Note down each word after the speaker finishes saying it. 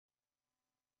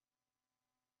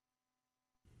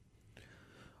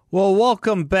Well,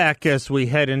 welcome back as we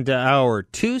head into hour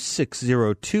 2.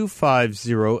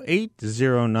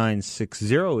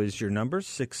 602-508-0960 is your number.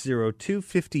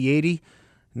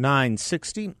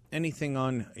 602-5080-960. Anything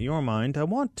on your mind? I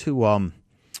want to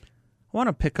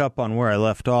pick up on where I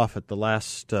left off at the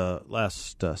last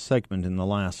segment in the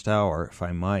last hour, if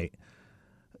I might.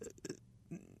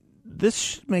 This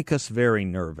should make us very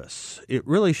nervous. It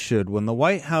really should. When the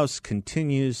White House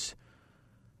continues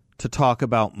to talk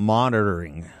about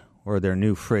monitoring, or their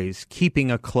new phrase,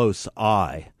 keeping a close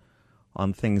eye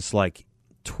on things like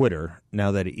Twitter,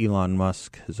 now that Elon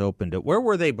Musk has opened it. Where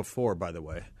were they before, by the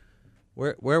way?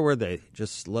 Where were they?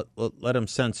 Just let them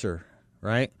censor,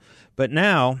 right? But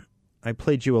now, I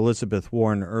played you Elizabeth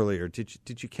Warren earlier.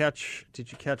 Did you catch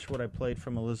what I played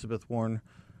from Elizabeth Warren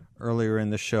earlier in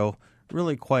the show?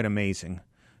 Really quite amazing.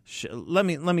 Let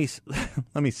me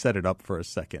set it up for a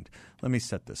second. Let me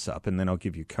set this up, and then I'll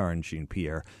give you Karine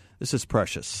Jean-Pierre. This is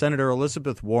precious. Senator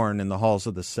Elizabeth Warren in the halls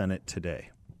of the Senate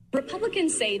today.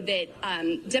 Republicans say that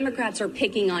Democrats are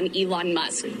picking on Elon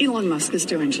Musk. Elon Musk is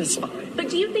doing just fine. But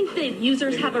do you think that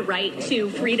users have a right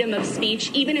to freedom of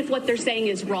speech, even if what they're saying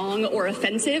is wrong or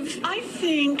offensive? I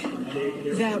think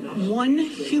that one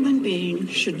human being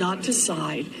should not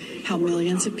decide how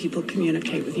millions of people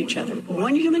communicate with each other.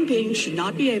 One human being should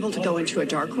not be able to go into a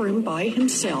dark room by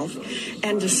himself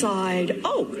and decide,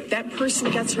 oh, that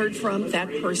person gets heard from, that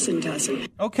person doesn't.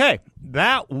 Okay,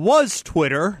 that was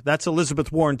Twitter. That's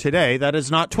Elizabeth Warren today. That is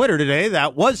not Twitter today.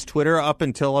 That was Twitter up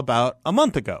until about a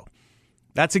month ago.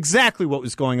 That's exactly what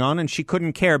was going on, and she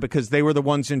couldn't care because they were the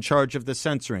ones in charge of the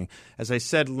censoring. As I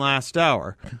said last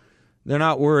hour, they're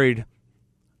not worried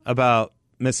about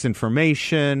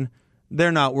misinformation.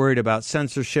 They're not worried about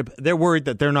censorship. They're worried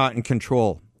that they're not in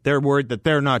control. They're worried that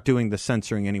they're not doing the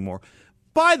censoring anymore.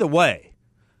 By the way,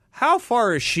 how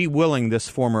far is she willing, this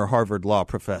former Harvard law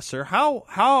professor, how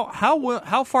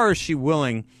far is she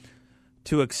willing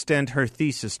to extend her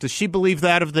thesis? Does she believe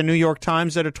that of the New York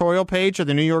Times editorial page or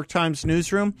the New York Times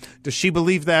newsroom? Does she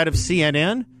believe that of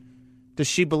CNN? Does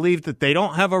she believe that they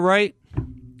don't have a right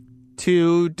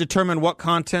to determine what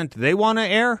content they want to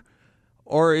air?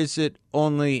 Or is it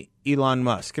only Elon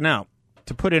Musk? Now,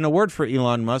 to put in a word for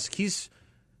Elon Musk, he's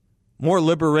more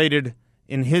liberated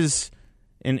in his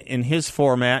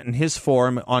format, in his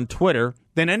form on Twitter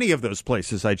than any of those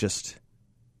places I just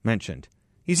mentioned.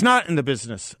 He's not in the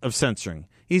business of censoring.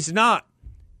 He's not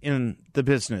in the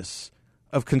business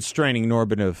of constraining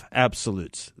normative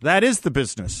absolutes. That is the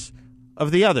business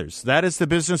of the others. That is the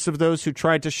business of those who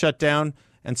tried to shut down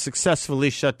and successfully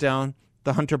shut down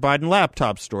the Hunter Biden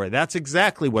laptop story. That's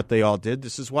exactly what they all did.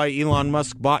 This is why Elon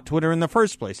Musk bought Twitter in the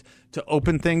first place, to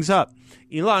open things up.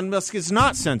 Elon Musk is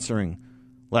not censoring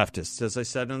leftists. As I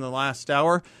said in the last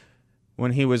hour,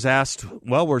 when he was asked,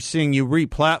 well, we're seeing you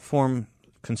re-platform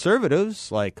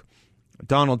conservatives like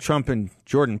Donald Trump and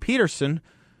Jordan Peterson.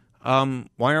 Why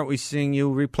aren't we seeing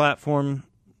you re-platform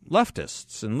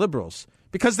leftists and liberals?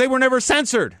 Because they were never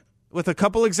censored, with a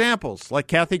couple examples, like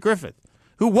Kathy Griffith,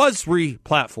 who was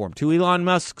re-platformed, who Elon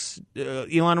Musk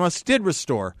did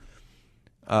restore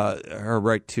her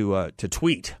right to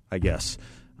tweet, I guess.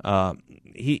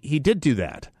 He did do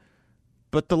that.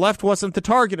 But the left wasn't the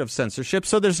target of censorship,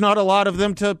 so there's not a lot of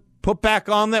them to put back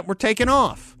on that were taken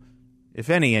off, if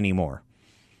any anymore.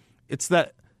 It's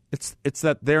that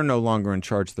they're no longer in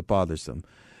charge that bothers them.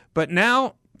 But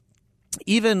now,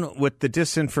 even with the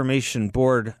disinformation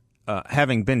board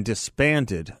having been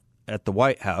disbanded at the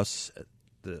White House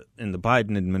in the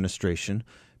Biden administration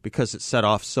because it set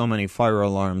off so many fire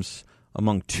alarms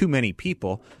among too many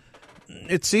people,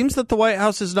 it seems that the White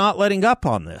House is not letting up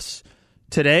on this.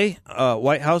 Today,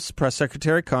 White House Press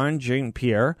Secretary Karine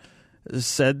Jean-Pierre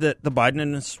said that the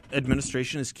Biden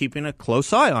administration is keeping a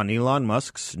close eye on Elon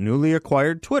Musk's newly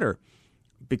acquired Twitter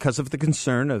because of the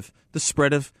concern of the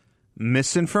spread of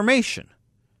misinformation,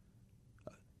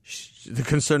 the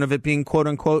concern of it being, quote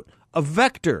unquote, a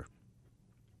vector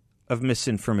of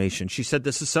misinformation. She said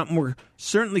this is something we're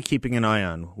certainly keeping an eye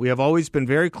on. We have always been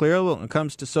very clear when it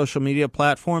comes to social media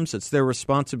platforms. It's their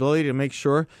responsibility to make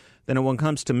sure that when it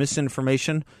comes to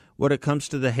misinformation, when it comes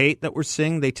to the hate that we're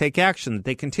seeing, they take action, that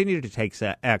they continue to take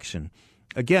action.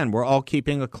 Again, we're all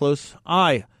keeping a close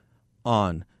eye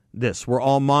on this. We're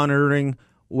all monitoring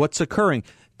what's occurring.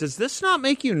 Does this not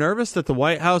make you nervous that the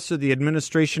White House or the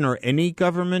administration or any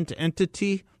government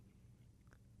entity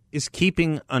is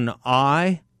keeping an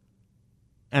eye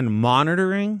and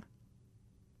monitoring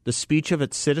the speech of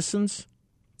its citizens,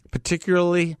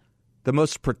 particularly the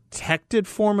most protected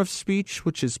form of speech,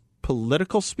 which is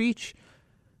political speech?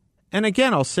 And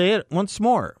again, I'll say it once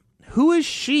more. Who is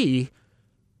she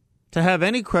to have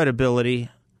any credibility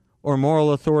or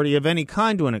moral authority of any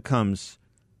kind when it comes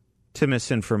to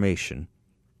misinformation.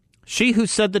 She who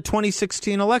said the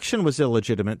 2016 election was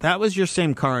illegitimate, that was your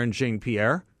same Karine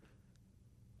Jean-Pierre.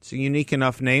 It's a unique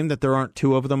enough name that there aren't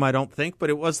two of them, I don't think, but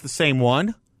it was the same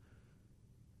one.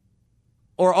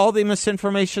 Or all the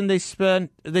misinformation they spread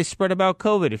about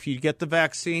COVID. If you get the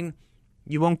vaccine,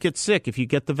 you won't get sick. If you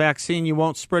get the vaccine, you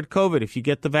won't spread COVID. If you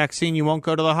get the vaccine, you won't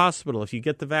go to the hospital. If you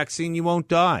get the vaccine, you won't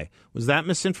die. Was that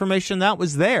misinformation? That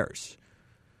was theirs.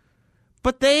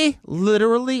 But they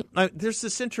literally, there's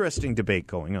this interesting debate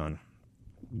going on.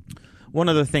 One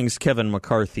of the things Kevin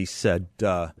McCarthy said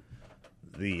that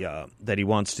he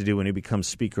wants to do when he becomes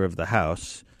Speaker of the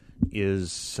House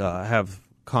is have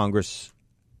Congress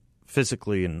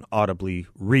physically and audibly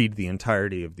read the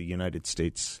entirety of the United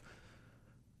States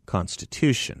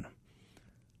Constitution.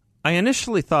 I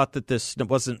initially thought that this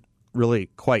wasn't really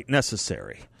quite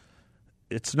necessary.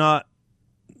 It's not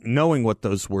knowing what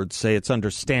those words say, it's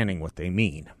understanding what they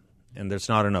mean. And there's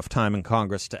not enough time in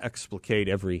Congress to explicate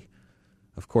every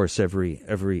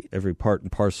part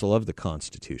and parcel of the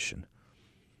Constitution.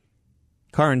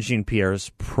 Karine Jean-Pierre has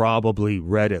probably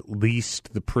read at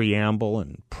least the preamble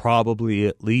and probably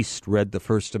at least read the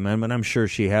First Amendment. I'm sure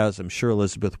she has. I'm sure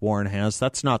Elizabeth Warren has.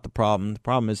 That's not the problem. The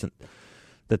problem isn't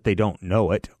that they don't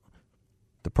know it.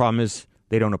 The problem is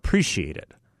they don't appreciate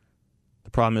it.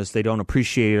 The problem is they don't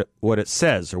appreciate what it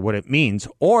says or what it means,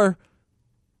 or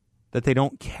that they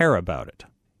don't care about it.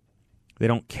 They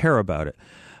don't care about it.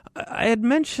 I had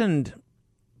mentioned,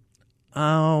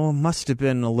 must have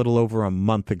been a little over a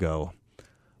month ago,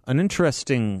 an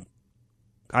interesting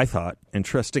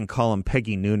column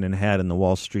Peggy Noonan had in the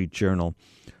Wall Street Journal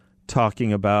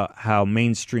talking about how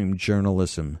mainstream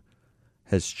journalism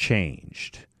has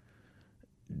changed.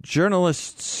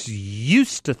 Journalists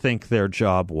used to think their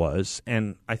job was,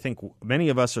 and I think many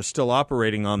of us are still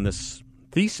operating on this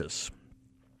thesis,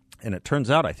 and it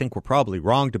turns out I think we're probably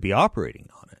wrong to be operating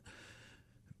on it.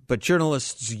 But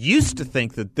journalists used to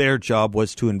think that their job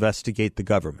was to investigate the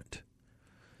government.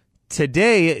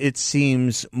 Today, it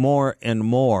seems more and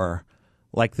more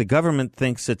like the government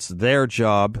thinks it's their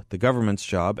job, the government's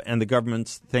job, and the government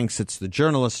thinks it's the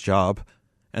journalist's job,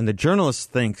 and the journalists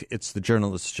think it's the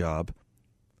journalist's job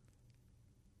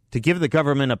to give the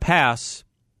government a pass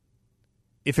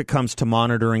if it comes to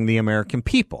monitoring the American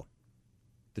people.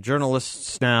 The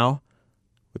journalists now,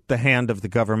 with the hand of the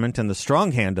government and the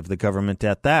strong hand of the government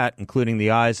at that, including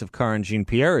the eyes of Karine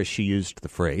Jean-Pierre, as she used the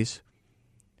phrase,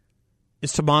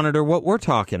 is to monitor what we're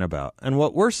talking about and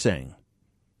what we're saying.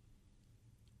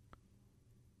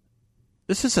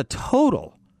 This is a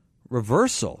total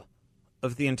reversal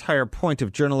of the entire point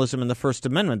of journalism in the First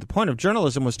Amendment. The point of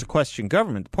journalism was to question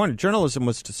government. The point of journalism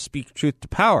was to speak truth to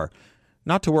power,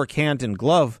 not to work hand in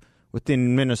glove with the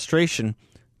administration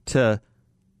to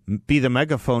be the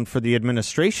megaphone for the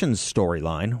administration's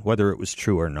storyline, whether it was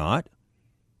true or not.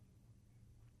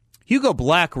 Hugo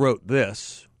Black wrote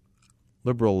this,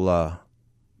 liberal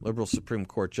Supreme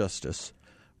Court justice,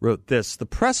 wrote this: the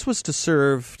press was to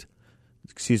serve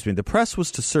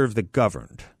the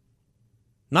governed,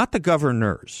 not the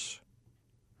governors.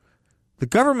 The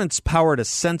government's power to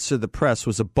censor the press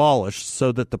was abolished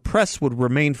so that the press would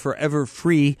remain forever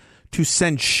free to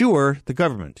censure the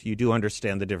government. You do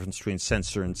understand the difference between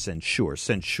censor and censure.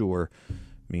 Censure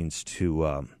means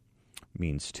to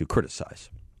criticize.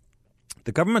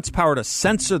 The government's power to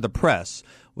censor the press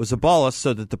was abolished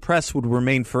so that the press would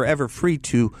remain forever free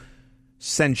to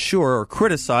censure or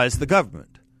criticize the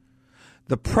government.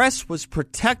 The press was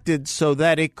protected so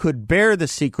that it could bear the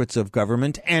secrets of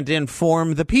government and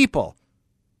inform the people.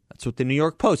 That's what the New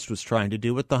York Post was trying to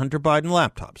do with the Hunter Biden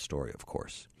laptop story, of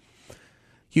course.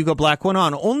 Hugo Black went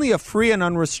on, only a free and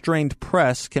unrestrained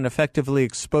press can effectively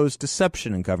expose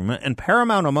deception in government, and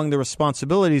paramount among the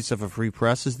responsibilities of a free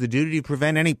press is the duty to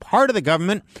prevent any part of the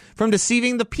government from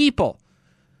deceiving the people.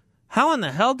 How in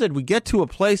the hell did we get to a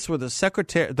place where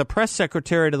the press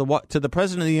secretary to the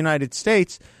President of the United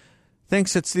States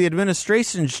thinks it's the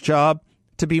administration's job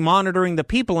to be monitoring the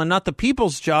people and not the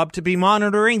people's job to be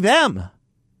monitoring them?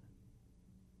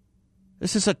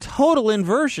 This is a total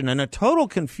inversion and a total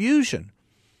confusion.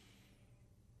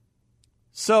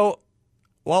 So,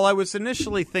 while I was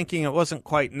initially thinking it wasn't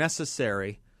quite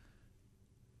necessary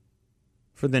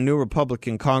for the new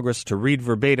Republican Congress to read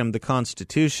verbatim the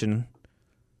Constitution,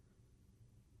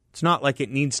 it's not like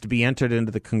it needs to be entered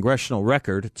into the congressional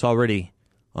record. It's already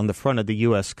on the front of the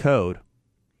U.S. Code.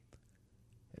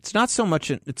 It's not so much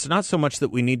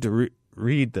that we need to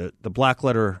read the black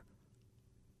letter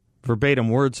verbatim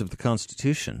words of the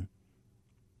Constitution.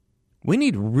 We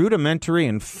need rudimentary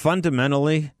and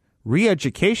fundamentally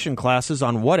re-education classes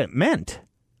on what it meant.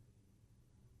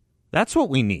 That's what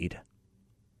we need.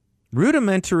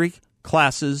 Rudimentary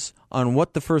classes on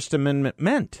what the First Amendment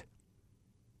meant,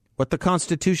 what the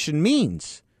Constitution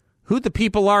means, who the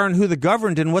people are and who the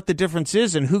governed and what the difference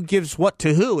is and who gives what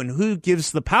to who and who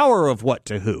gives the power of what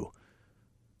to who.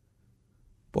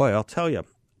 Boy, I'll tell you,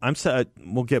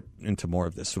 we'll get into more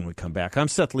of this when we come back. I'm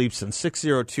Seth Leibson,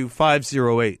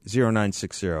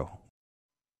 602-508-0960.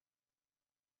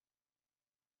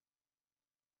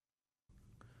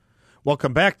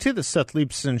 Welcome back to the Seth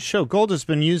Leibson Show. Gold has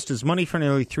been used as money for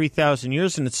nearly 3,000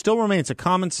 years, and it still remains a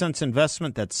common-sense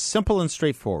investment that's simple and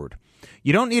straightforward.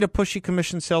 You don't need a pushy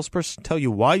commission salesperson to tell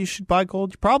you why you should buy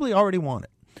gold. You probably already want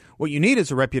it. What you need is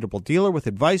a reputable dealer with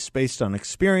advice based on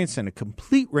experience and a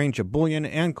complete range of bullion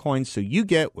and coins so you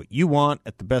get what you want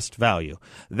at the best value.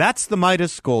 That's the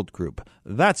Midas Gold Group.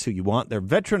 That's who you want. They're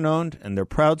veteran-owned, and they're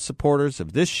proud supporters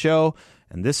of this show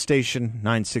and this station,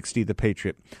 960 The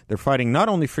Patriot. They're fighting not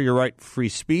only for your right to free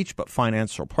speech, but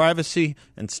financial privacy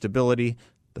and stability,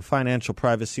 the financial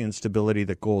privacy and stability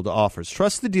that gold offers.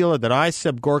 Trust the dealer that I,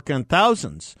 Seb Gorka, and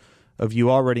thousands of you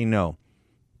already know.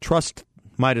 Trust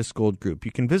Midas Gold Group.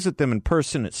 You can visit them in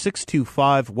person at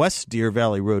 625 West Deer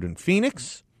Valley Road in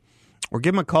Phoenix, or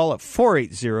give them a call at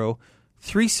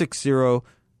 480-360-3000.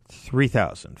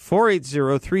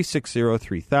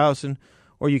 480-360-3000.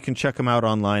 Or you can check them out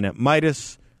online at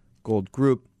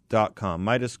MidasGoldGroup.com.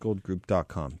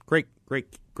 MidasGoldGroup.com.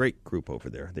 Great group over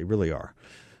there. They really are.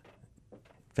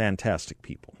 Fantastic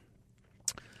people.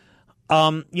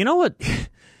 You know what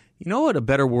a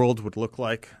better world would look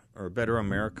like, or a better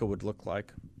America would look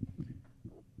like?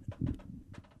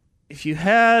 If you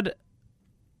had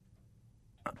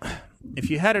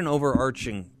an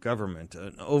overarching government,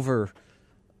 a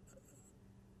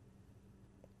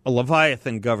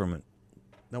Leviathan government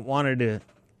that wanted to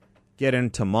get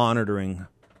into monitoring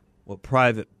what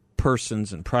private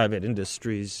persons and private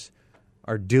industries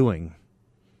are doing,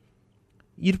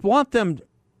 you'd want them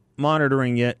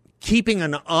monitoring it, keeping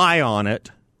an eye on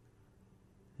it,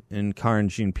 in Karine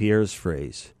Jean-Pierre's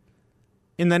phrase,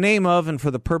 in the name of and for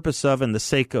the purpose of and the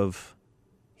sake of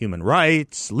human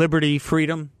rights, liberty,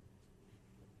 freedom.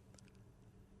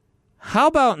 How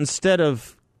about instead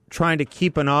of trying to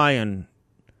keep an eye on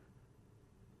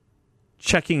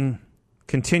checking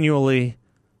continually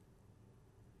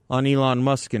on Elon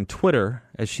Musk and Twitter,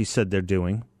 as she said they're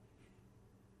doing,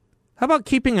 how about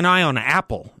keeping an eye on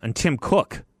Apple and Tim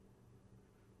Cook?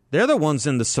 They're the ones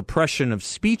in the suppression of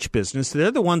speech business. They're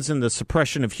the ones in the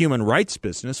suppression of human rights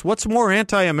business. What's more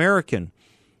anti-American?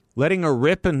 Letting a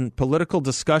rip in political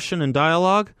discussion and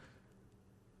dialogue?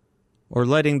 Or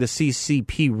letting the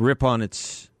CCP rip on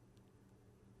its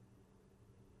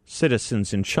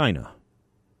citizens in China?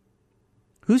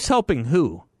 Who's helping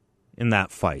who in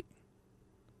that fight?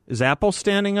 Is Apple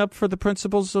standing up for the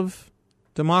principles of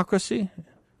democracy?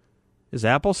 Is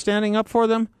Apple standing up for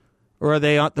them? Or are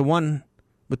they with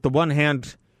the one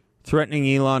hand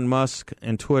threatening Elon Musk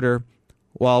and Twitter,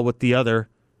 while with the other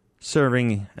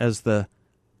serving as the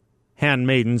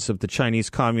handmaidens of the Chinese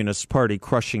Communist Party,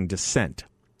 crushing dissent,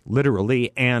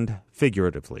 literally and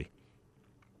figuratively?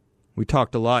 We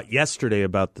talked a lot yesterday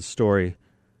about the story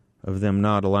of them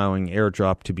not allowing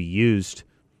airdrop to be used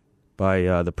by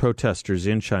the protesters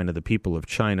in China, the people of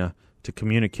China, to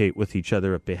communicate with each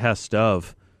other at the behest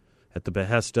of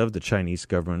the Chinese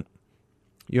government.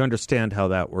 You understand how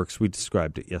that works. We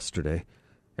described it yesterday.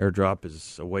 AirDrop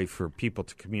is a way for people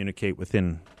to communicate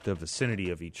within the vicinity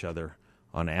of each other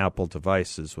on Apple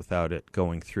devices without it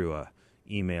going through a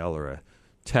email or a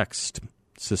text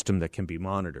system that can be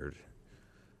monitored.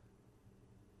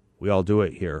 We all do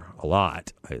it here a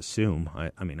lot, I assume.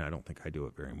 I mean, I don't think I do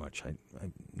it very much.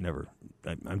 I'm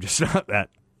just not that.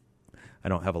 I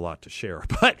don't have a lot to share,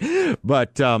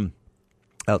 but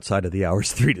outside of the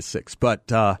hours 3 to 6.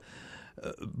 But I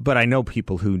know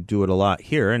people who do it a lot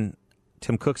here, and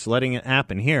Tim Cook's letting it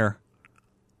happen here.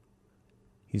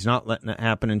 He's not letting it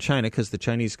happen in China because the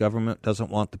Chinese government doesn't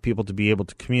want the people to be able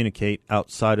to communicate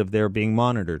outside of their being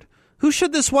monitored. Who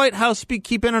should this White House be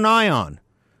keeping an eye on?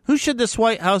 Who should this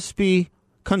White House be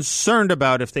concerned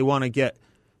about if they want to get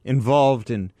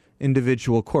involved in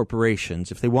individual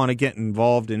corporations, if they want to get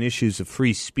involved in issues of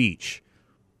free speech?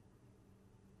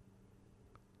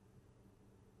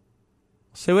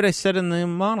 I'll say what I said in the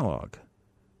monologue.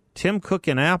 Tim Cook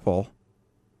and Apple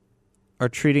are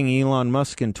treating Elon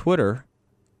Musk and Twitter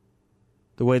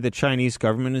the way the Chinese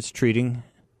government is treating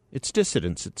its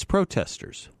dissidents, its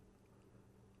protesters.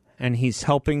 And he's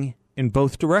helping in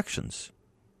both directions.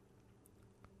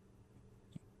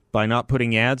 By not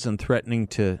putting ads and threatening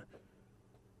to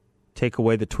take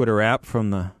away the Twitter app from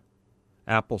the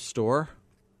Apple Store.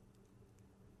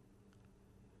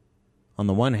 on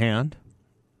the one hand,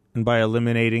 and by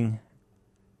eliminating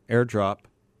airdrop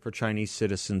for Chinese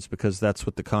citizens because that's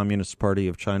what the Communist Party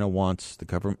of China wants, the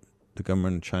government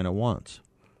of China wants.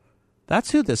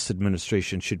 That's who this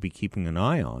administration should be keeping an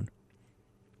eye on.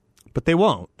 But they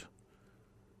won't.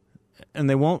 And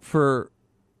they won't for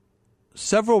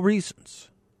several reasons.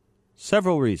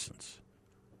 Several reasons.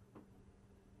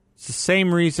 It's the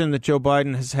same reason that Joe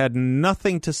Biden has had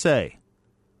nothing to say.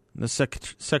 The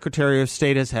Secretary of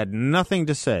State has had nothing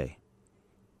to say.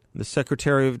 The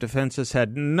Secretary of Defense has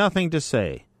had nothing to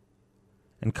say.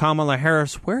 And Kamala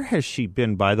Harris, where has she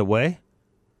been, by the way?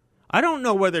 I don't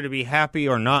know whether to be happy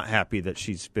or not happy that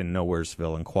she's been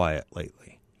nowheresville and quiet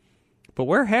lately. But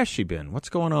where has she been? What's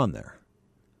going on there?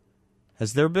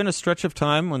 Has there been a stretch of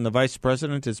time when the vice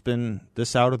president has been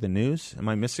this out of the news? Am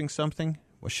I missing something?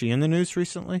 Was she in the news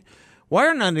recently? Why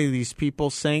are none of these people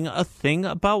saying a thing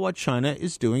about what China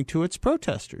is doing to its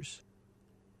protesters?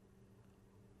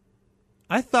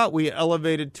 I thought we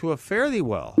elevated to a fairly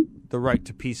well the right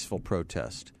to peaceful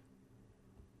protest.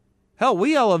 Hell,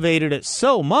 we elevated it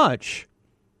so much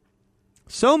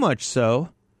so,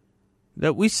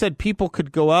 that we said people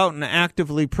could go out and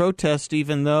actively protest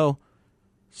even though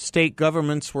state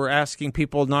governments were asking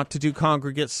people not to do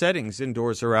congregate settings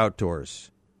indoors or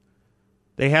outdoors.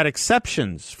 They had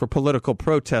exceptions for political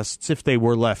protests if they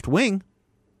were left-wing.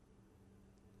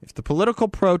 If the political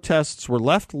protests were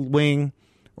left-wing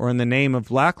or in the name of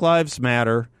Black Lives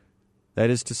Matter, that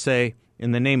is to say,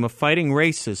 in the name of fighting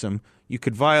racism, you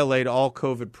could violate all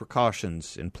COVID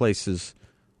precautions in places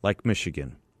like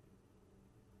Michigan,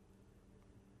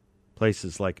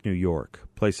 places like New York,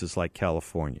 places like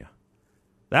California.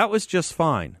 That was just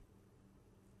fine.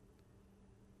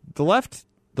 The left,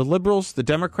 the liberals, the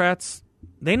Democrats,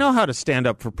 they know how to stand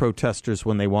up for protesters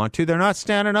when they want to. They're not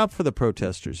standing up for the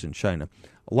protesters in China.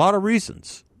 A lot of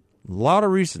reasons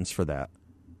for that.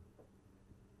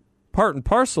 Part and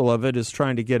parcel of it is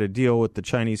trying to get a deal with the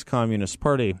Chinese Communist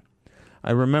Party.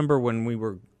 I remember when we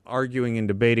were arguing and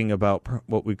debating about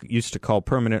what we used to call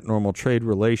permanent normal trade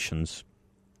relations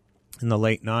in the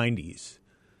late 90s.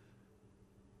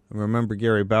 I remember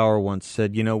Gary Bauer once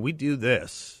said, you know, we do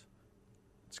this.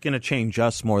 It's going to change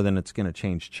us more than it's going to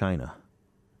change China.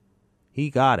 He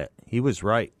got it. He was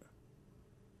right.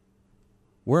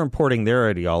 We're importing their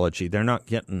ideology. They're not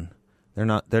taking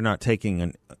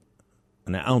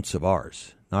an ounce of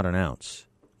ours. Not an ounce.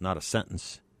 Not a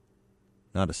sentence.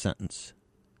 Not a sentence.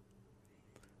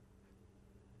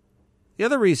 The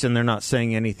other reason they're not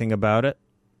saying anything about it,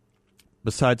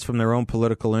 besides from their own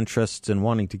political interests and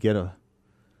wanting to get a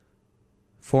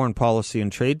foreign policy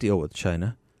and trade deal with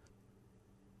China,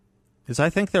 is I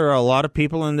think there are a lot of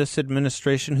people in this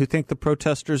administration who think the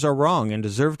protesters are wrong and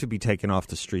deserve to be taken off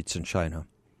the streets in China.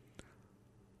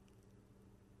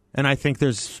 And I think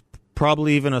there's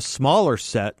probably even a smaller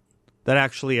set that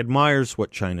actually admires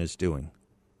what China is doing.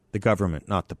 The government,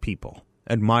 not the people,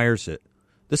 admires it.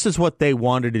 This is what they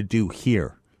wanted to do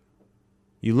here.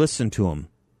 You listen to them.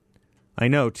 I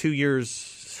know 2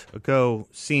 years ago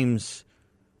seems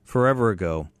forever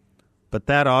ago, but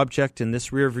that object in this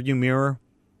rearview mirror,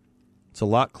 it's a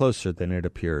lot closer than it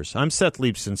appears. I'm Seth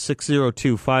Leibson,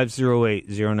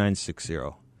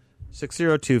 602-508-0960.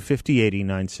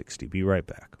 602-5080-960. Be right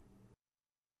back.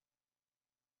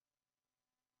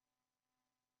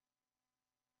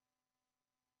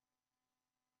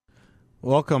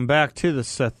 Welcome back to the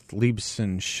Seth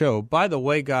Leibson Show. By the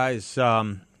way, guys,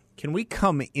 can we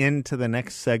come into the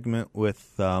next segment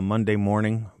with Monday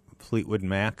Morning, Fleetwood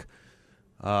Mac?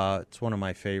 It's one of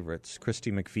my favorites.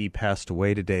 Christy McVie passed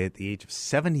away today at the age of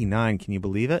 79. Can you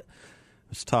believe it? I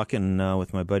was talking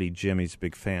with my buddy Jim. He's a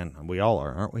big fan. We all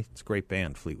are, aren't we? It's a great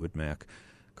band, Fleetwood Mac.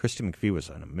 Christy McVie was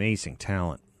an amazing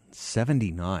talent.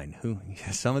 79.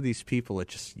 Some of these people,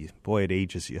 it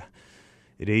ages you.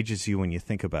 It ages you when you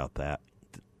think about that.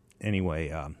 Anyway,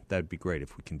 that'd be great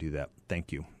if we can do that.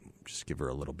 Thank you. Just give her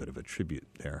a little bit of a tribute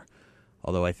there.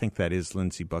 Although I think that is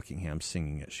Lindsey Buckingham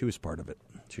singing it. She was part of it.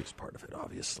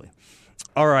 Obviously.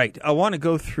 All right. I want to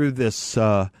go through this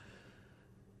op-ed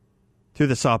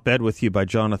with you by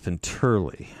Jonathan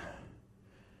Turley.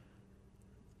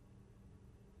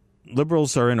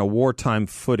 Liberals are in a wartime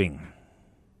footing.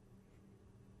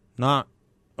 Not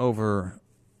over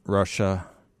Russia,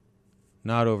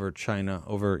 not over China,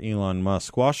 over Elon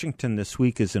Musk. Washington this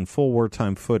week is in full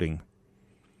wartime footing.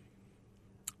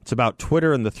 It's about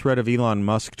Twitter and the threat of Elon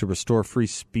Musk to restore free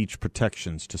speech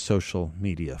protections to social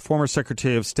media. Former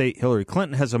Secretary of State Hillary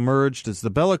Clinton has emerged as the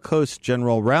bellicose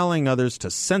general rallying others to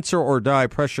censor or die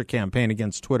pressure campaign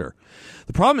against Twitter.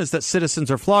 The problem is that citizens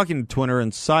are flocking to Twitter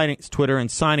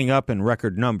and signing up in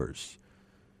record numbers.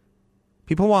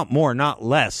 People want more, not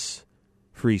less,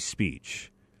 free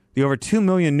speech. The over 2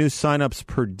 million new signups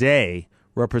per day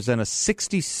represent a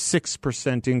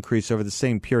 66% increase over the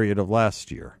same period of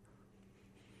last year.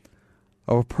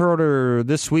 A reporter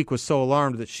this week was so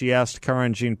alarmed that she asked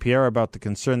Karine Jean-Pierre about the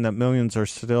concern that millions are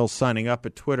still signing up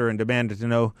at Twitter and demanded to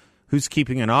know who's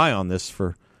keeping an eye on this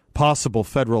for possible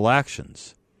federal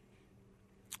actions.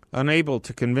 Unable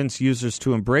to convince users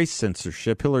to embrace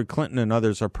censorship, Hillary Clinton and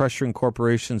others are pressuring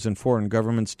corporations and foreign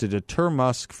governments to deter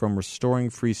Musk from restoring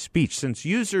free speech. Since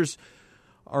users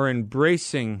are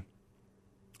embracing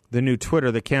the new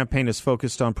Twitter, the campaign is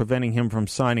focused on preventing him from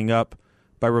signing up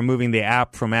by removing the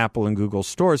app from Apple and Google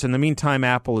stores. In the meantime,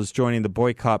 Apple is joining the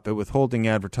boycott by withholding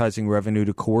advertising revenue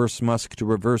to coerce Musk to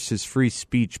reverse his free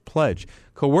speech pledge.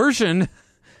 Coercion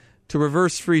to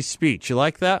reverse free speech. You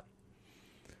like that?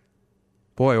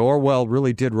 Boy, Orwell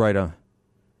really did write a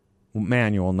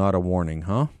manual, not a warning,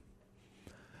 huh?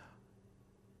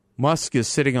 Musk is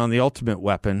sitting on the ultimate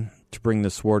weapon to bring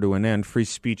this war to an end, free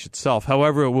speech itself.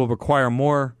 However, it will require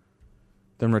more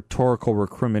than rhetorical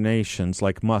recriminations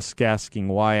like Musk asking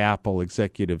why Apple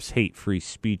executives hate free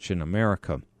speech in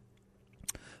America.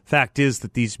 Fact is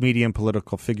that these media and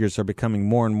political figures are becoming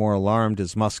more and more alarmed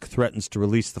as Musk threatens to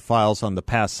release the files on the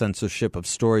past censorship of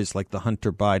stories like the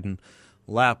Hunter Biden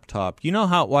laptop. You know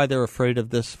why they're afraid of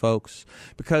this, folks?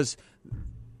 Because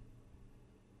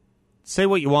say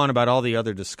what you want about all the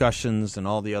other discussions and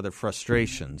all the other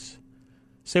frustrations.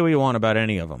 Say what you want about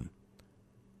any of them.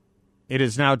 It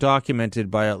is now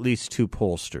documented by at least 2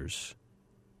 pollsters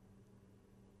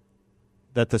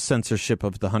that the censorship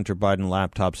of the Hunter Biden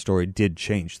laptop story did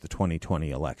change the 2020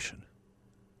 election.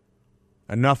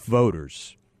 Enough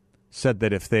voters said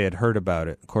that if they had heard about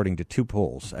it, according to 2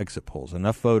 polls, exit polls,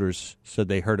 enough voters said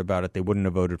they heard about it, they wouldn't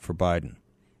have voted for Biden,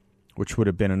 which would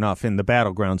have been enough, in the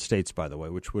battleground states, by the way,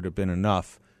 which would have been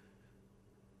enough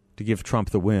to give Trump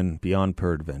the win beyond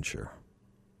peradventure.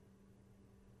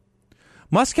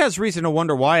 Musk has reason to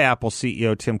wonder why Apple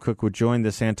CEO Tim Cook would join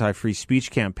this anti-free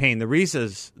speech campaign. The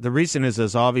reason is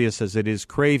as obvious as it is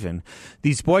craven.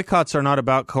 These boycotts are not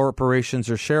about corporations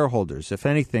or shareholders. If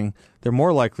anything, they're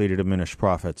more likely to diminish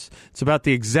profits. It's about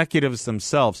the executives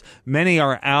themselves. Many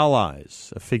are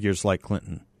allies of figures like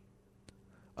Clinton.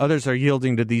 Others are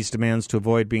yielding to these demands to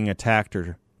avoid being attacked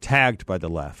or tagged by the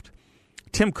left.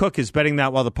 Tim Cook is betting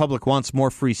that while the public wants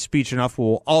more free speech, enough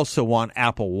will also want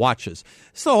Apple Watches.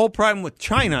 It's the whole problem with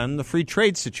China and the free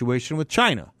trade situation with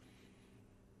China.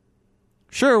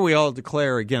 Sure, we all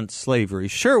declare against slavery.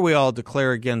 Sure, we all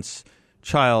declare against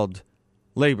child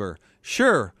labor.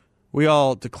 Sure, we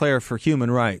all declare for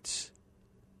human rights.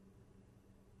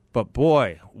 But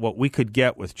boy, what we could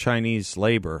get with Chinese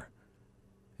labor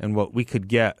and what we could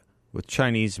get with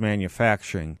Chinese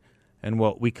manufacturing and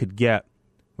what we could get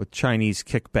with Chinese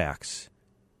kickbacks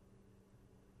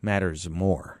matters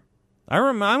more.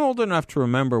 I'm old enough to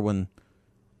remember when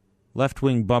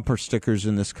left-wing bumper stickers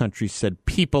in this country said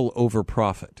people over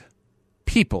profit.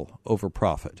 People over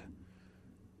profit.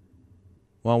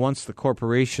 Well, once the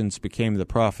corporations became the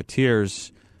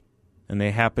profiteers and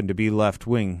they happened to be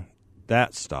left-wing,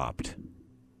 that stopped.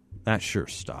 That sure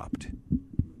stopped.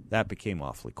 That became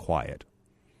awfully quiet.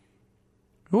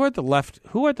 Who are the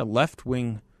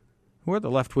left-wing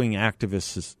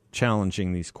activists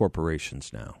challenging these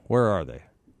corporations now? Where are they?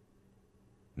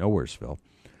 Nowheresville.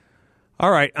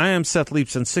 All right, I am Seth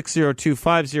Leibson,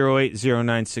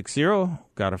 602-508-0960.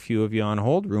 Got a few of you on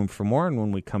hold, room for more, and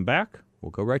when we come back,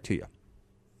 we'll go right to you.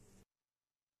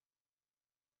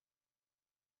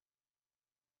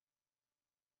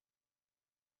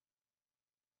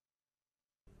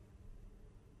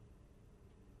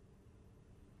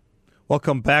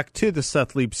 Welcome back to the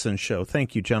Seth Leibson Show.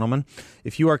 Thank you, gentlemen.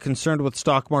 If you are concerned with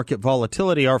stock market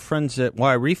volatility, our friends at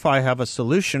YRefi have a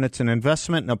solution. It's an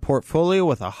investment in a portfolio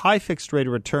with a high fixed rate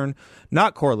of return,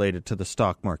 not correlated to the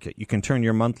stock market. You can turn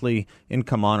your monthly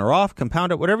income on or off,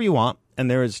 compound it, whatever you want, and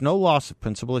there is no loss of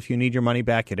principal if you need your money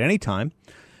back at any time.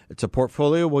 It's a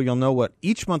portfolio where you'll know what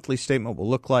each monthly statement will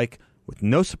look like with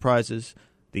no surprises.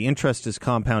 The interest is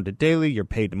compounded daily, you're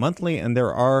paid monthly, and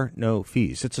there are no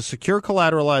fees. It's a secure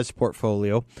collateralized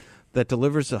portfolio that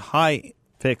delivers a high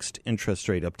fixed interest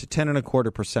rate, up to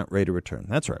 10.25% rate of return.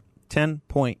 That's right,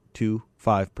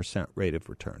 10.25% rate of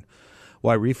return.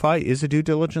 YRefi is a due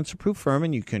diligence approved firm,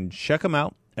 and you can check them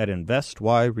out at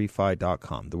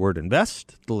investYRefi.com. The word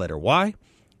invest, the letter Y,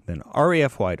 then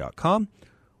REFY.com,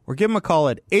 or give them a call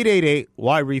at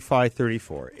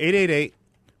 888-YRefi34,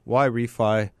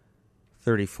 888-YRefi34.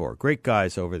 Great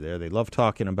guys over there. They love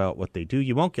talking about what they do.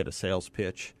 You won't get a sales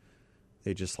pitch.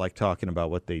 They just like talking about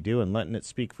what they do and letting it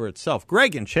speak for itself.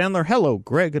 Greg and Chandler. Hello,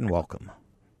 Greg, and welcome.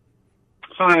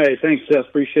 Hi, thanks, Seth.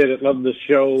 Appreciate it. Love the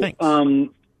show. Thanks.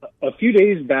 A few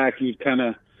days back, you kind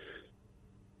of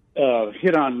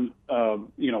hit on,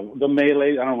 the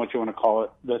melee. I don't know what you want to call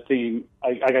it. The theme.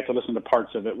 I got to listen to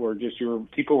parts of it where just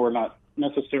people were not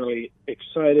necessarily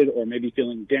excited or maybe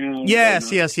feeling down. Yes.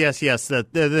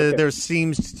 There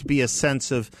seems to be a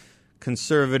sense of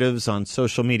conservatives on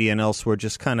social media and elsewhere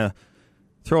just kind of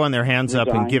throwing their hands up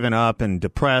and giving up and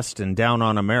depressed and down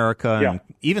on America and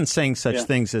even saying such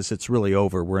things as it's really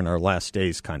over. We're in our last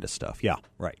days kind of stuff. Yeah,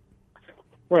 right.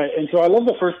 Right, and so I love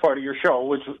the first part of your show,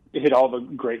 which hit all the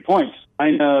great points.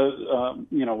 I know,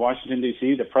 Washington,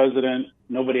 D.C., the president,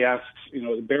 nobody asks,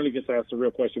 barely gets asked a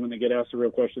real question. When they get asked a real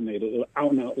question, they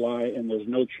out and out lie, and there's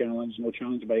no challenge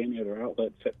by any other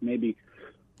outlet except maybe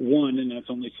one, and that's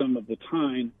only some of the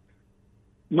time.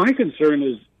 My concern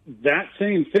is that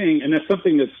same thing, and that's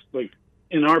something that's like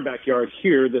in our backyard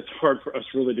here that's hard for us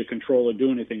really to control or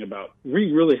do anything about.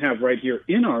 We really have right here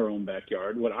in our own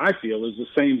backyard what I feel is the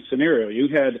same scenario. You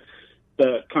had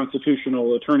the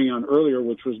constitutional attorney on earlier,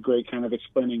 which was great, kind of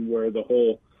explaining where the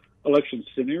whole election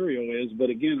scenario is. But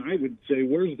again, I would say,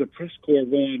 where's the press corps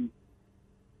going?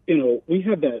 We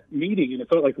had that meeting, and it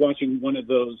felt like watching one of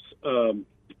those, the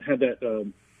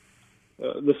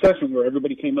session where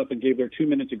everybody came up and gave their 2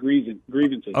 minutes of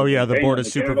grievances. Oh, yeah, the Board of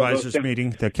Supervisors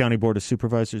meeting, the County Board of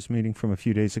Supervisors meeting from a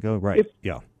few days ago. Right,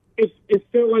 It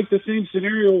felt like the same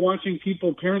scenario watching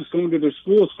parents going to their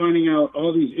schools, finding out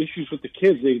all these issues with the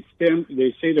kids. They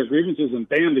say their grievances, and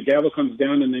bam, the gavel comes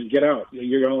down, and then get out.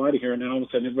 You're all out of here, and then all of a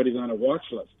sudden everybody's on a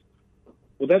watch list.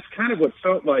 Well, that's kind of what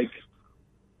felt like.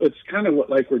 It's kind of what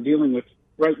we're dealing with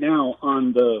right now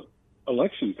on the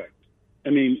election thing. I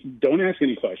mean, don't ask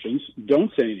any questions.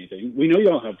 Don't say anything. We know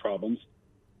you all have problems.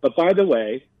 But by the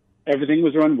way, everything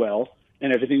was run well,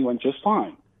 and everything went just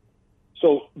fine.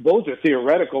 So those are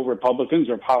theoretical Republicans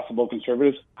or possible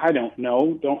conservatives. I don't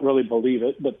know. Don't really believe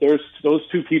it. But there's those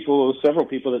several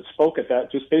people that spoke at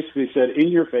that, just basically said, in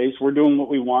your face, we're doing what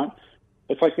we want.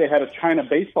 It's like they had a China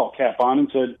baseball cap on and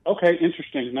said, okay,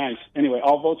 interesting, nice. Anyway,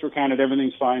 all votes were counted.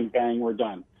 Everything's fine. Bang, we're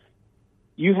done.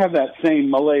 You have that same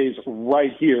malaise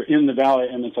right here in the Valley,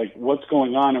 and it's like, what's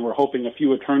going on? And we're hoping a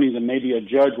few attorneys and maybe a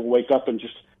judge will wake up and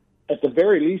just, at the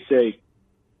very least, say,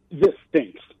 this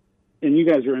stinks. And you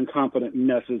guys are incompetent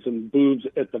messes and boobs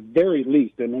at the very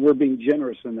least, and we're being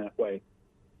generous in that way.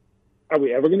 Are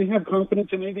we ever going to have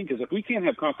confidence in anything? Because if we can't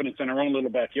have confidence in our own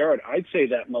little backyard, I'd say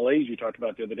that malaise you talked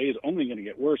about the other day is only going to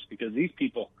get worse because these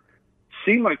people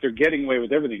seem like they're getting away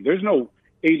with everything. There's no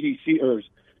ABC or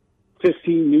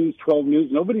 15 News, 12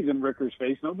 News. Nobody's in Ricker's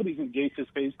face. Nobody's in Gates'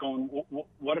 face going,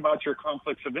 what about your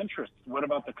conflicts of interest? What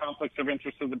about the conflicts of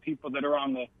interest of the people that are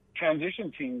on the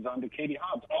transition teams, on the Katie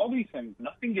Hobbs? All these things,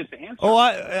 nothing gets answered. Oh,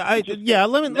 let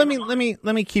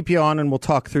me keep you on, and we'll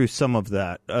talk through some of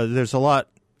that. There's a lot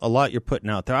you're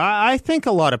putting out there. I think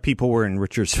a lot of people were in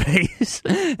Richard's face,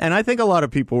 and I think a lot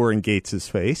of people were in Gates'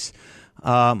 face.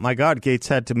 My God, Gates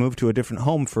had to move to a different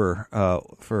home for a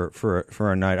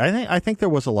night. I think there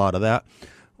was a lot of that.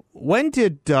 When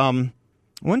did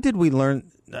we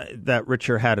learn that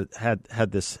Richard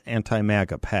had this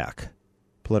anti-MAGA PAC,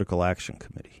 Political Action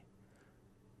Committee?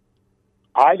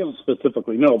 I don't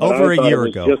specifically know. But Over a year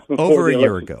ago.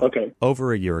 Okay.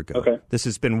 Over a year ago. Okay. This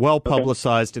has been well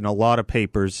publicized in a lot of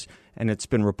papers, and it's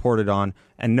been reported on,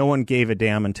 and no one gave a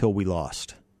damn until we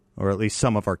lost, or at least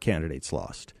some of our candidates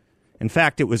lost. In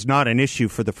fact, it was not an issue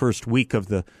for the first week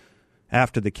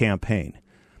after the campaign.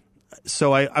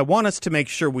 So I want us to make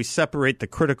sure we separate the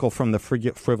critical from the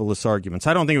frivolous arguments.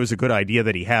 I don't think it was a good idea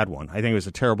that he had one. I think it was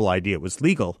a terrible idea. It was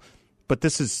legal, but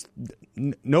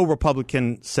no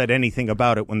Republican said anything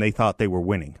about it when they thought they were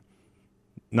winning.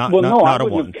 I wouldn't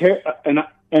have cared,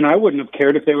 and I wouldn't have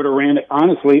cared if they would have ran it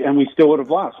honestly, and we still would have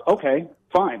lost. Okay.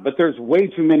 Fine, but there's way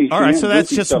too many. All right, so that's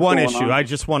just one issue. I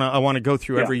want to go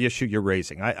through every issue you're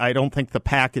raising. I don't think the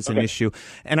PAC is an issue,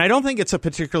 and I don't think it's a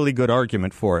particularly good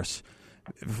argument for us,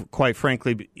 quite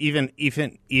frankly, even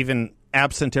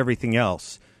absent everything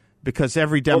else, because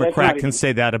every Democrat can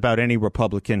say that about any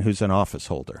Republican who's an office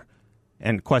holder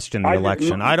and question the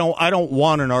election. I don't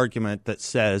want an argument that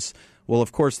says, well,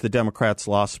 of course the Democrats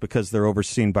lost because they're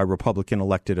overseen by Republican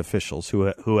elected officials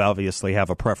who obviously have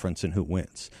a preference in who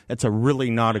wins. It's really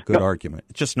not a good argument.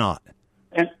 It's just not.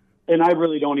 And I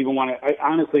really don't even want to.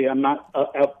 Honestly, I'm not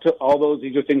up to all those.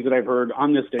 These are things that I've heard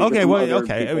on this day. Okay,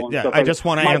 yeah. I just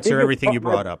want to answer everything you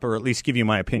brought up, or at least give you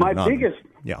my opinion on it.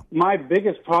 My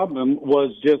biggest problem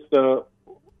was just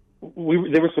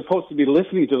they were supposed to be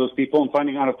listening to those people and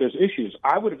finding out if there's issues.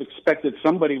 I would have expected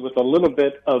somebody with a little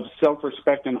bit of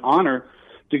self-respect and honor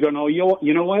to go, no, you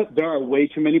know what? There are way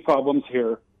too many problems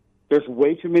here There's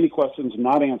way too many questions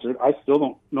not answered. I still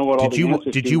don't know what all the answers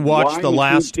are. Did you watch the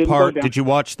last part? Did you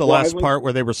watch the last part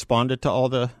where they responded to all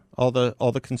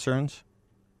the concerns?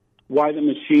 Why the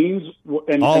machines?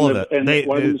 All of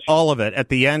it. All of it. At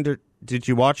the end, did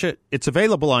you watch it? It's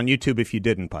available on YouTube if you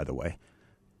didn't, by the way.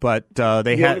 But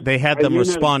they had them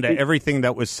respond to everything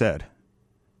that was said.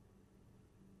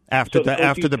 After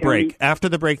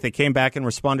the break, they came back and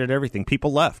responded to everything.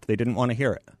 People left. They didn't want to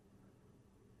hear it.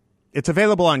 It's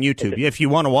available on YouTube. Okay. If you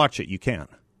want to watch it, you can.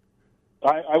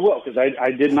 I will, because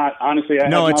I did not, honestly.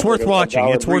 No, it's worth watching.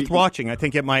 It's worth watching. I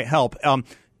think it might help.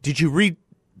 Did you read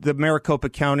the Maricopa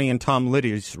County and Tom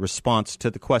Liddy's response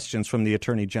to the questions from the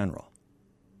Attorney General?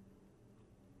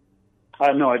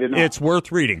 No, I did not. It's worth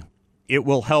reading. It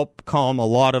will help calm a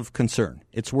lot of concern.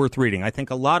 It's worth reading. I think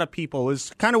a lot of people,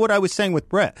 is kind of what I was saying with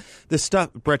Brett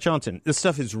Johnson. This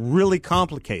stuff is really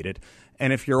complicated.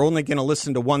 And if you're only going to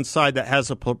listen to one side that has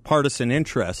a partisan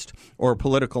interest or a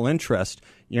political interest,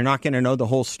 you're not going to know the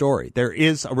whole story. There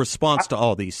is a response to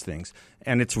all these things,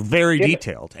 and it's very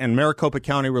detailed. And Maricopa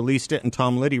County released it, and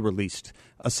Tom Liddy released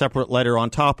a separate letter on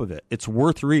top of it. It's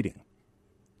worth reading.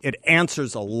 It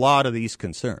answers a lot of these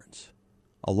concerns.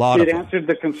 It answered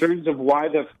the concerns of why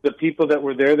the people that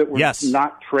were there that were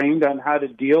not trained on how to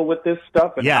deal with this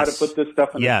stuff and how to put this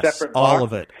stuff in a separate box. All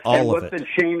of it. What the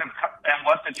chain of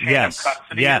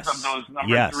custody is of those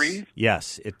number threes.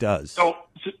 Yes, it does. So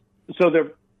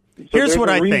here's what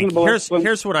I think.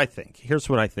 Here's what I think. Here's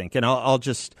what I think. And I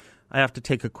have to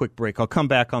take a quick break. I'll come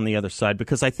back on the other side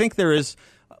because I think there is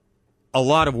a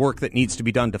lot of work that needs to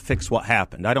be done to fix what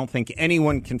happened. I don't think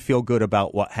anyone can feel good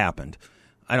about what happened.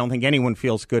 I don't think anyone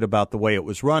feels good about the way it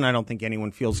was run. I don't think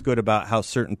anyone feels good about how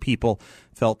certain people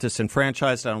felt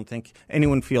disenfranchised. I don't think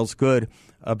anyone feels good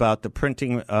about the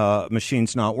printing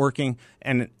machines not working.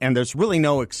 And there's really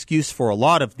no excuse for a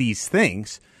lot of these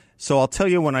things. So I'll tell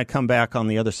you when I come back on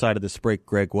the other side of this break,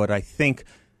 Greg, what I think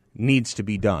needs to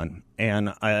be done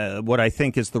and what I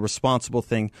think is the responsible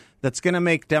thing that's going to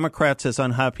make Democrats as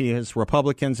unhappy as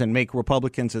Republicans and make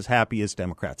Republicans as happy as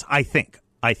Democrats. I think.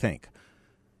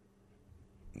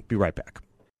 Be right back.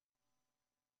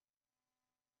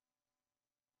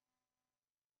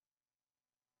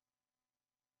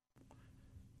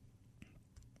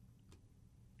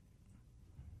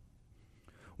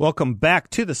 Welcome back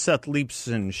to the Seth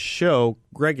Leibsohn Show.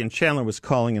 Greg and Chandler was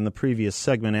calling in the previous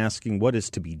segment asking what is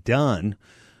to be done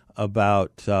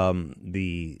about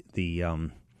the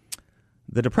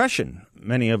depression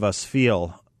many of us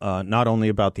feel, not only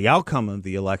about the outcome of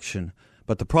the election,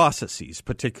 but the processes,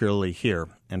 particularly here,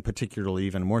 and particularly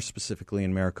even more specifically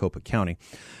in Maricopa County.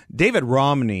 David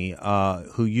Romney,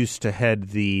 who used to head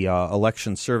the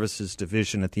Election Services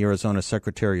Division at the Arizona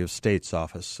Secretary of State's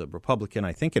office, a Republican,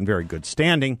 I think, in very good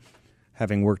standing,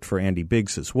 having worked for Andy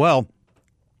Biggs as well,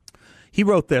 he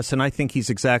wrote this, and I think he's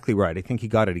exactly right. I think he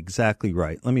got it exactly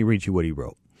right. Let me read you what he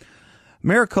wrote.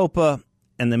 Maricopa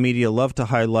and the media love to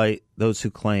highlight those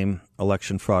who claim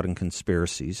election fraud and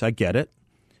conspiracies. I get it.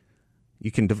 You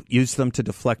can use them to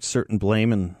deflect certain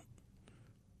blame and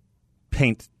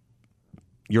paint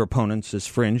your opponents as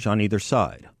fringe on either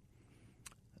side.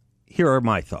 Here are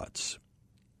my thoughts.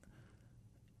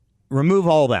 Remove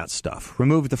all that stuff.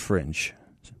 Remove the fringe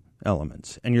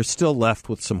elements, and you're still left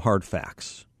with some hard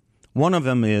facts. One of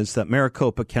them is that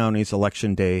Maricopa County's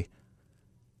election day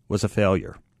was a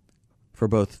failure for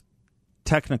both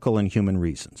technical and human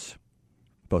reasons.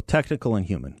 Both technical and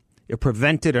human. It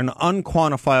prevented an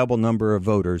unquantifiable number of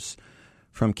voters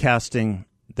from casting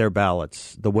their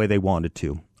ballots the way they wanted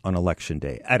to on Election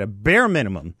Day. At a bare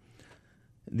minimum,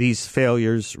 these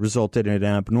failures resulted in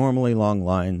abnormally long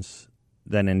lines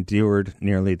that endured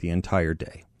nearly the entire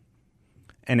day.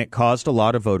 And it caused a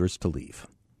lot of voters to leave.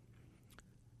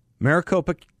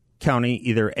 Maricopa County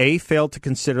either A, failed to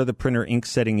consider the printer ink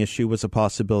setting issue was a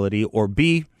possibility, or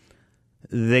B,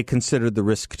 they considered the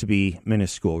risk to be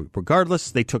minuscule.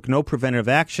 Regardless, they took no preventive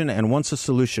action, and once a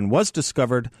solution was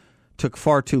discovered, took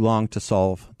far too long to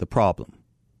solve the problem.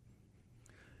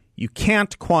 You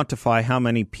can't quantify how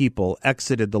many people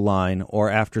exited the line or,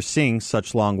 after seeing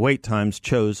such long wait times,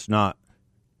 chose not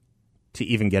to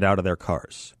even get out of their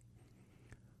cars.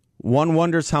 One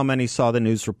wonders how many saw the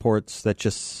news reports that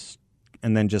just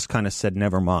kind of said,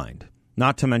 never mind.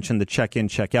 Not to mention the check-in,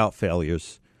 check-out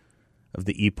failures of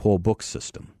the e-poll book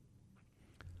system.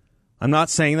 I'm not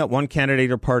saying that one candidate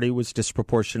or party was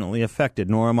disproportionately affected,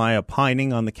 nor am I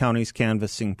opining on the county's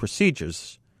canvassing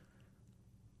procedures.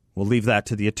 We'll leave that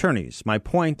to the attorneys. My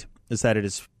point is that it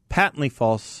is patently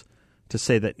false to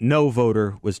say that no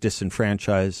voter was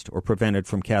disenfranchised or prevented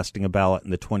from casting a ballot in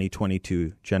the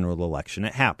 2022 general election.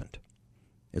 It happened.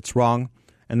 It's wrong,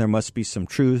 and there must be some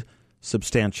true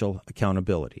substantial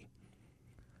accountability.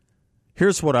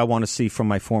 Here's what I want to see from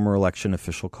my former election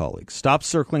official colleagues. Stop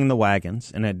circling the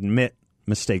wagons and admit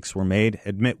mistakes were made,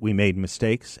 admit we made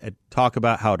mistakes, and talk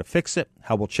about how to fix it,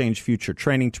 how we'll change future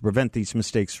training to prevent these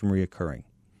mistakes from reoccurring.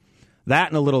 That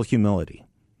and a little humility.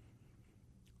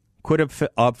 Quit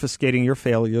obfuscating your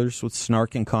failures with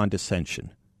snark and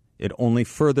condescension. It only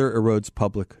further erodes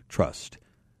public trust.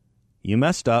 You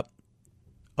messed up,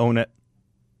 own it,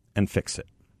 and fix it.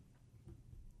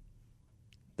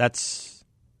 That's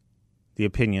the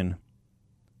opinion.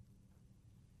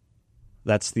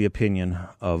 That's the opinion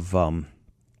of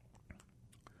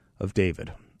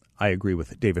David. I agree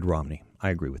with it. David Romney.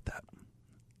 I agree with that.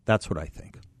 That's what I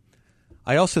think.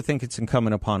 I also think it's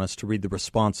incumbent upon us to read the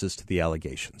responses to the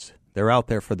allegations. They're out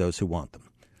there for those who want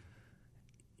them,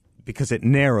 because it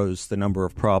narrows the number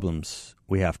of problems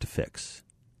we have to fix.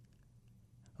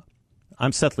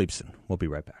 I'm Seth Leibson. We'll be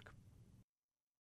right back.